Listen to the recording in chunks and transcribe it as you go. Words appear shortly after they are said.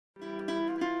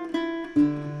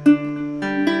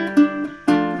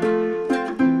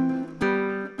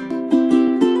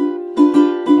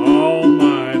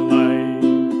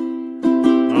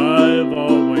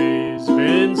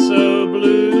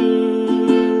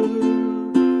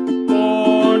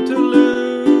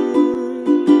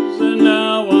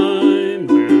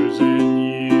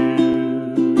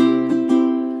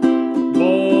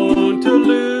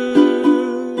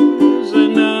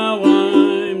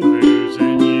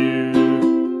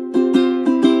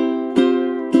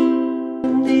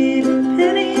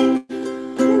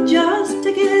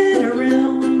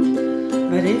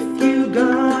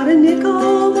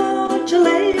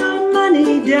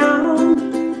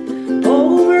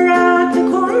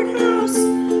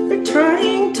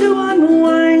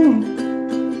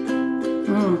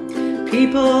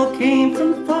People came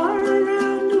from far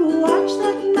around to watch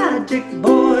that magic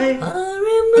boy. I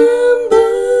remember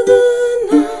the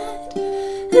night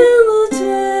in the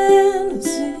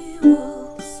Tennessee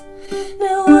walls.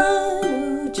 Now I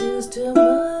know just how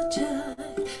much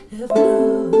I have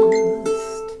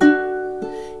lost.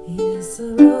 Yes, I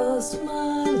lost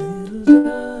my little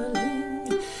darling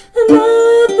the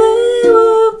night they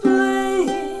were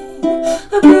playing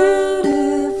a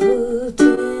beautiful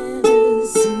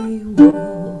Tennessee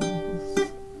waltz.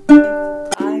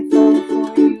 I fall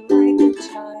for you like a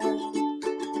child.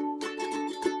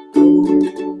 Oh,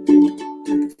 to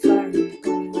the fire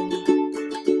going.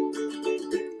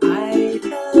 I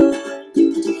fell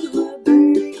into a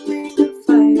burning ring of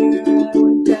fire. I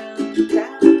went down,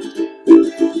 down,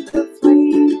 and the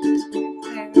flames were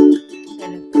there.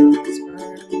 And it burns,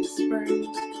 burns,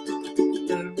 burns.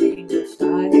 The ring of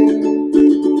fire, the ring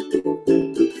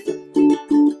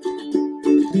of fire.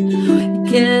 You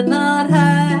cannot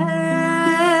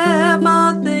have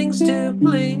all things to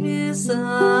please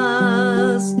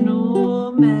us,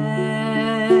 no matter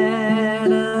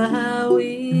how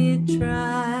we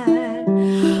try,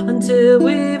 until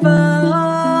we've all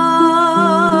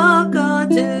got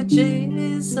to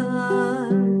Jesus.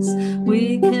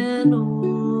 We can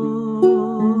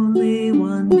only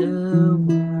wonder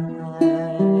why.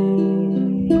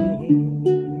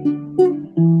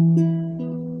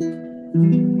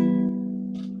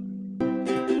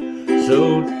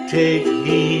 So take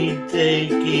heed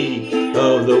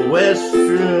of the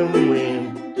western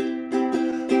wind.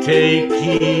 Take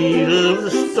heed of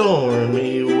the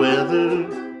stormy weather.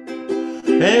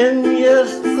 And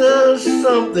yes, there's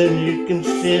something you can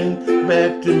send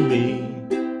back to me.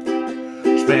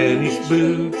 Spanish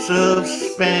boots of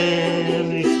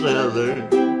Spanish leather.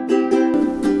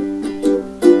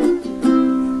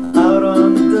 Out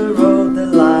on the road that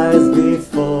lies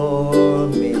before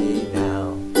me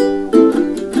now,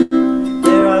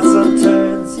 there are some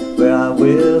turns where I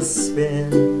will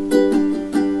spin.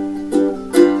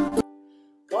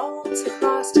 Waltz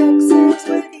across Texas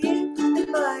with you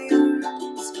in my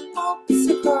arms. Waltz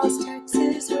across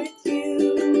Texas with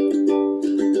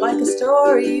you. Like a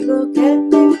storybook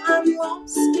ending, I'm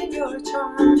lost in your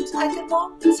charms. I could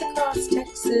waltz across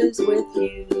Texas with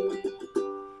you.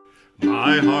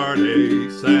 My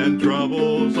heartaches and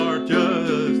troubles are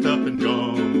just up and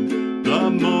gone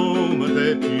the moment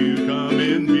that you come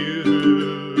in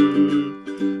view.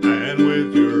 And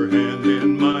with your hand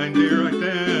in mine, dear, I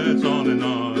dance on and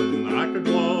on. I could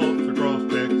waltz across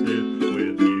Texas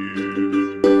with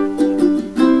you.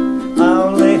 I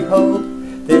only hope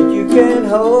that you can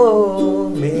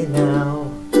hold me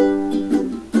now,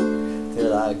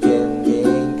 till I can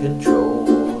gain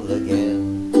control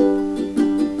again.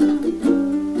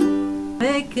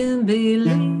 Making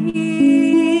believe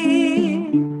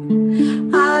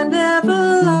I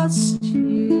never lost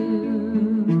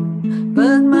you,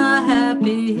 but my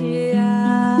happy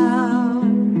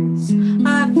hours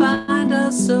I find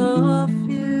are so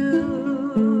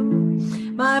few.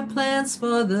 My plans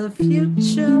for the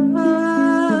future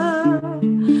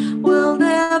will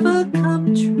never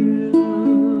come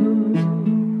true.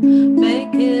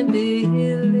 Making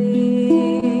believe,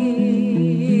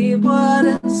 what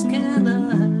else can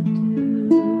I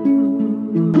do?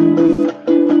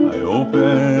 I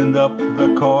opened up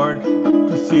the card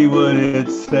to see what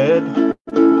it said.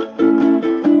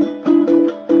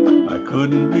 I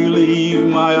couldn't believe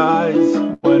my eyes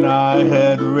when I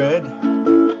had read.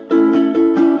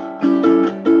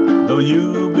 Though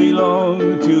you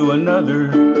belong to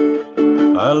another,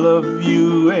 I love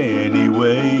you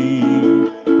anyway.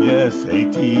 Yes,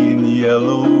 18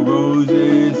 yellow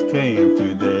roses came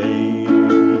today.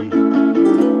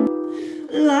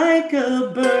 Like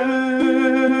a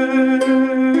bird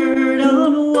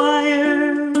on a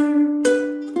wire,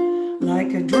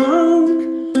 like a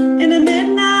drunk in a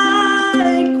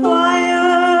midnight choir.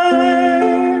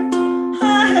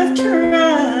 I have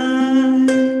tried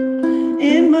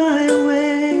in my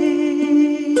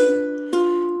way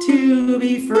to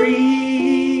be free.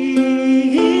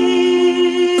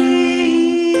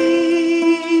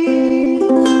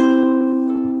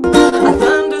 I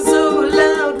thunder so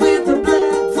loud with a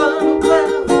black funnel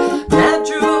cloud that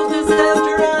drove this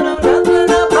after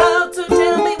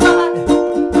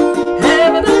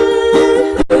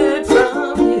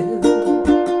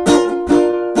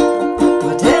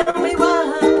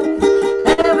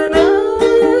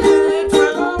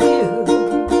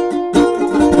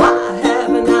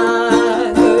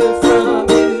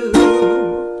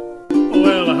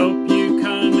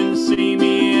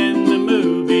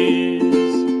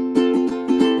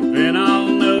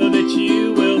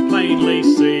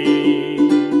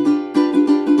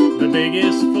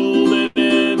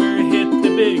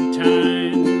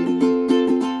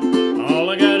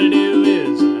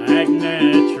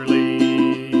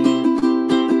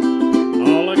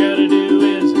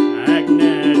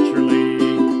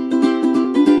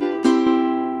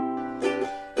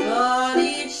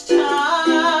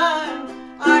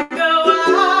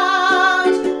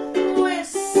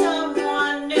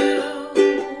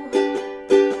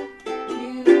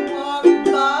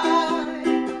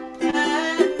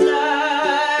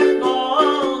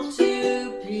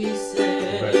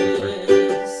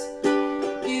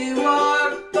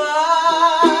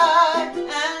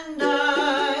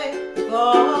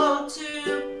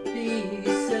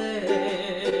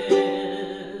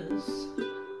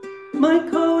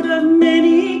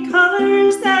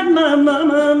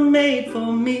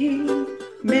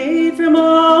made from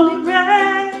only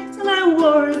rags, and I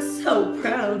wore it so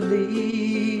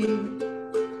proudly.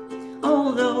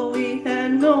 Although we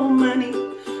had no money,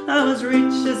 I was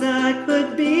rich as I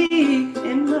could be.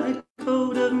 In my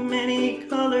coat of many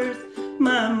colors,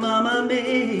 my mama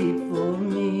made for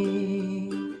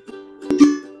me.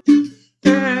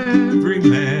 Every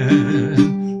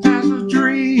man has a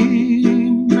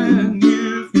dream, and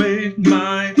you've made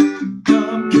mine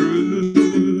come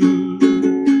true.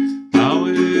 How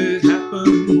it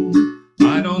happened,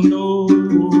 I don't know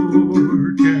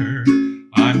or care.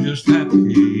 I'm just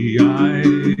happy I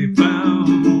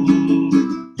found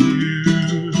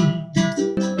you.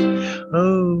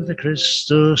 Oh, the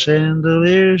crystal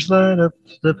chandeliers light up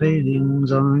the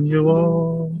paintings on your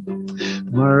wall. The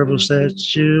marble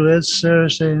statuettes are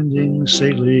standing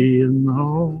stately in the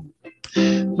hall.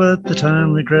 But the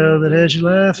timely crowd that has you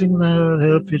laughing loud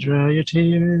help you dry your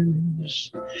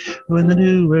tears when the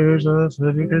dew wears off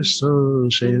of your crystal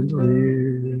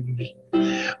chandeliers.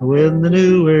 When the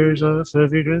dew wears off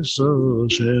of your crystal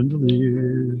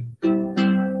chandeliers.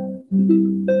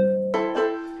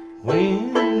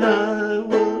 When I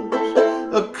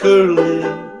was a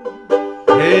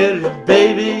curly-headed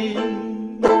baby,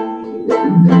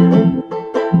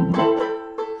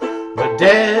 my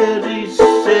daddy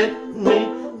set me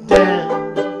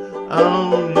down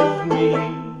on his knee,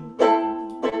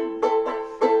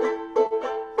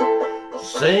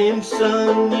 saying,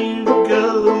 son, you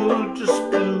go to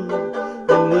school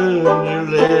and learn your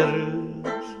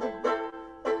letters.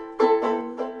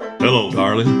 Hello,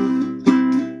 darling.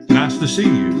 Nice to see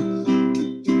you.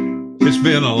 It's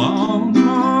been a long,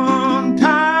 long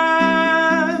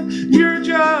time. You're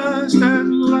just as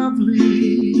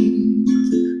lovely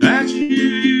as you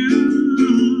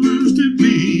used to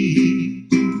be.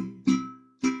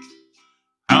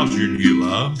 How's your new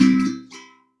love?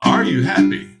 Are you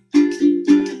happy?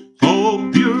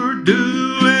 Hope you're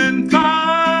doing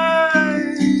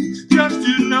fine. Just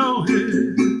to know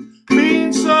it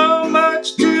means so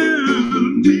much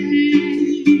to me.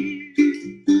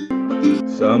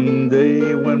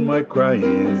 Someday when my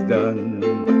crying is done,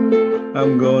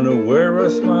 I'm gonna wear a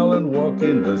smile and walk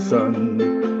in the sun.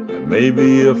 I may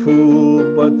be a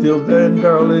fool, but till then,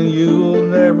 darling, you'll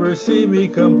never see me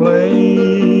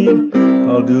complain.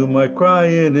 I'll do my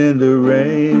crying in the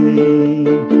rain.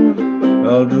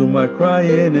 I'll do my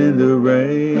crying in the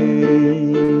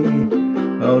rain.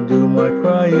 I'll do my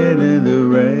crying in the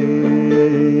rain.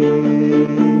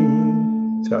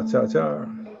 Cha cha cha.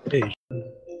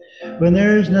 When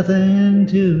there's nothing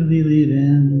to believe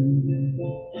in,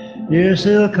 you're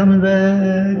still coming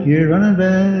back, you're running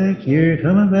back, you're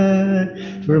coming back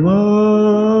for more.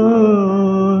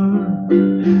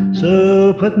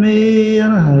 So put me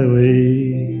on a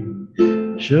highway,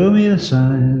 show me a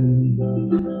sign.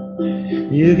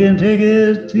 You can take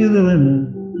it to the limit,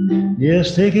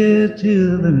 yes, take it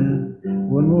to the limit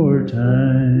one more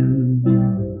time.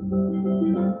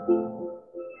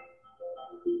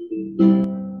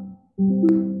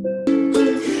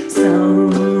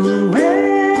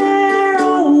 Somewhere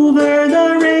over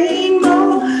the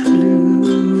rainbow,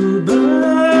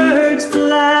 bluebirds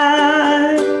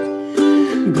fly.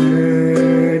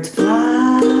 Birds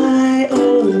fly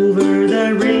over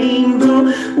the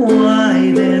rainbow.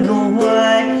 Why then, oh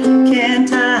why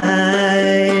can't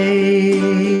I?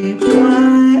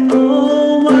 Why,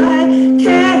 oh why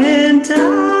can't I?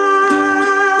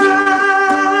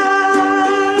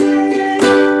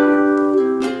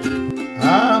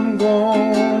 I'm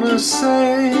gonna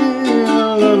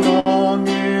sail along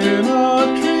in a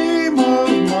dream of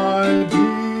my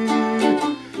dear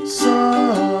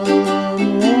someone.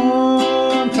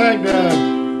 Take that.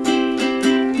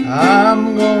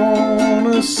 I'm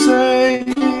gonna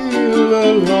sail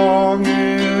along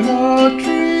in a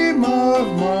dream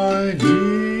of my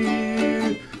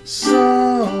dear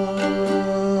someone.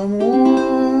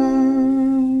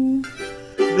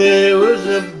 There was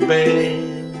a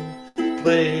band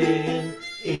playing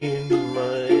in my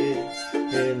head,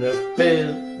 and I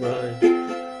felt like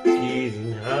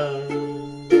getting high.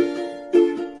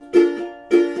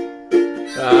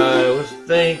 I was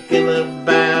thinking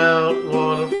about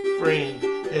what a friend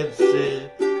had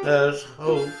said, I was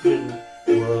hoping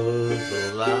was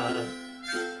a lie.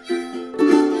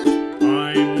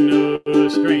 I'm no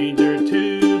stranger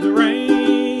to the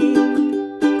rain.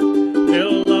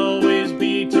 There'll always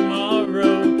be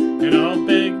tomorrow, and I'll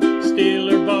beg, steal,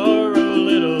 or borrow a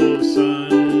little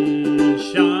sunshine.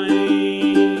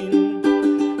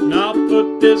 And I'll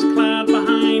put this cloud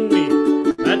behind me.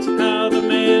 That's how the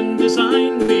man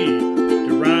designed me,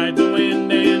 to ride the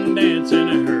wind and dance in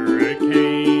a hurricane.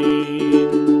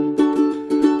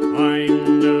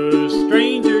 I'm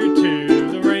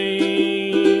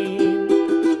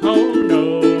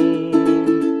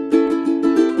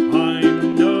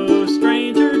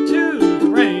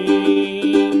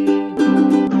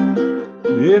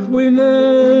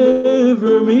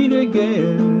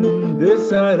again this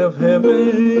side of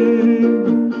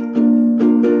heaven.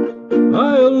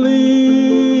 I'll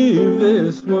leave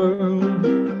this world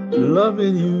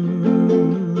loving you.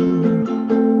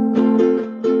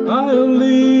 I'll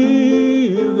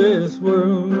leave this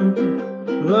world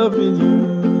loving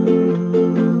you.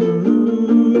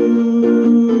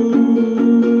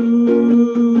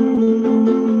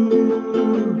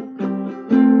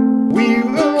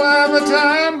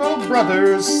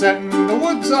 Brothers setting the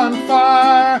woods on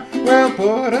fire. We'll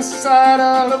put aside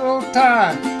a little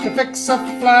time to fix a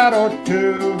flat or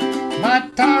two. My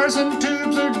tires and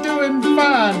tubes are doing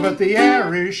fine, but the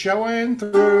air is showing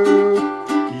through.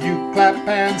 You clap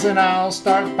hands and I'll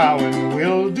start bowing.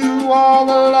 We'll do all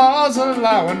the laws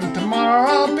allowing. Tomorrow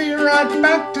I'll be right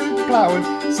back to plowing,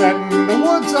 setting the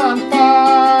woods on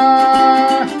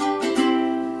fire.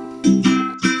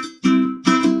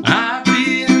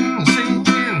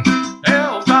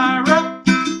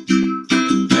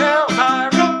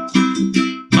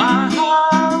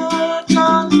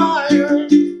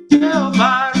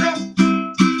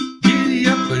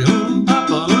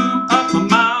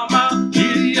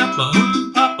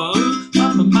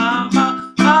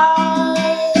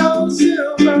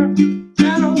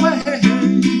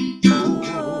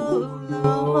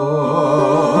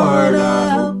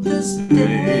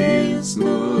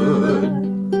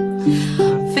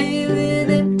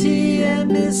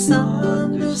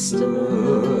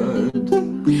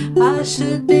 I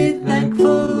should be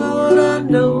thankful, Lord, I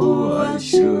know I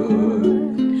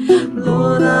should.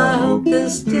 Lord, I hope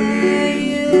this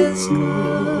day is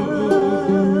good.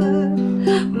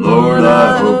 Lord,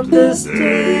 I hope this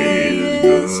day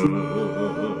is good.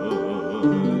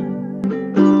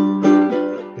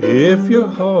 If your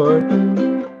heart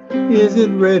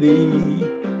isn't ready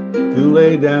to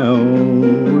lay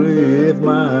down with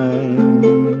mine,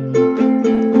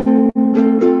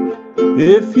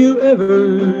 if you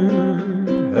ever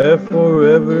have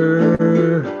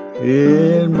forever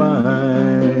in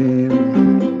mind,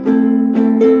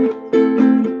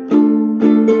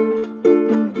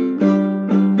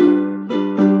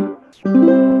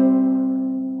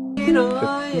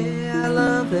 oh yeah, I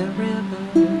love that river.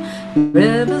 The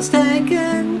river's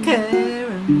taking care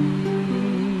of me.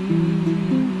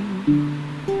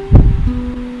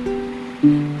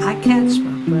 I catch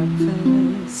my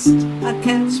breakfast, I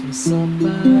catch my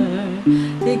supper.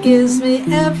 It gives me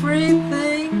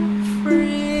everything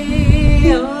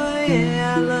free. Oh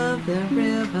yeah, I love that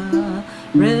river.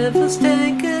 River's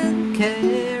taking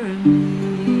care of me.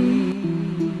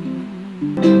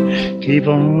 Keep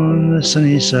on the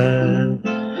sunny side,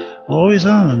 always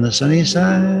on the sunny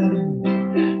side.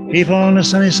 Keep on the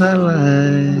sunny side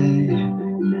light.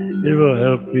 It will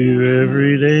help you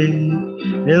every day.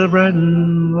 It'll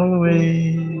brighten all the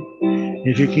way.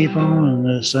 If you keep on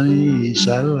the sunny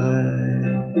side of life.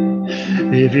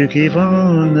 If you keep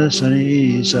on the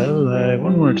sunny side of life.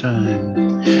 One more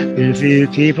time. If you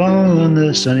keep on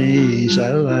the sunny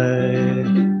side of life.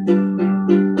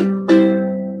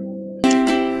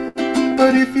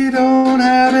 But if you don't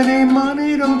have any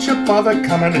money, don't you bother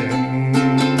coming in.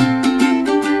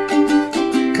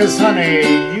 'Cause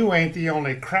honey, you ain't the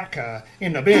only cracker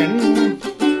in the bin.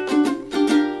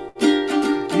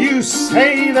 You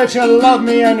say that you love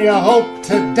me and you hope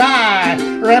to die.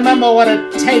 Remember what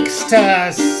it takes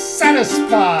to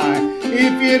satisfy.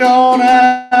 If you don't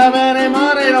have any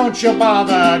money, don't you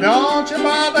bother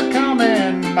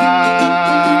coming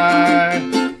by.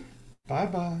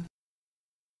 Bye-bye.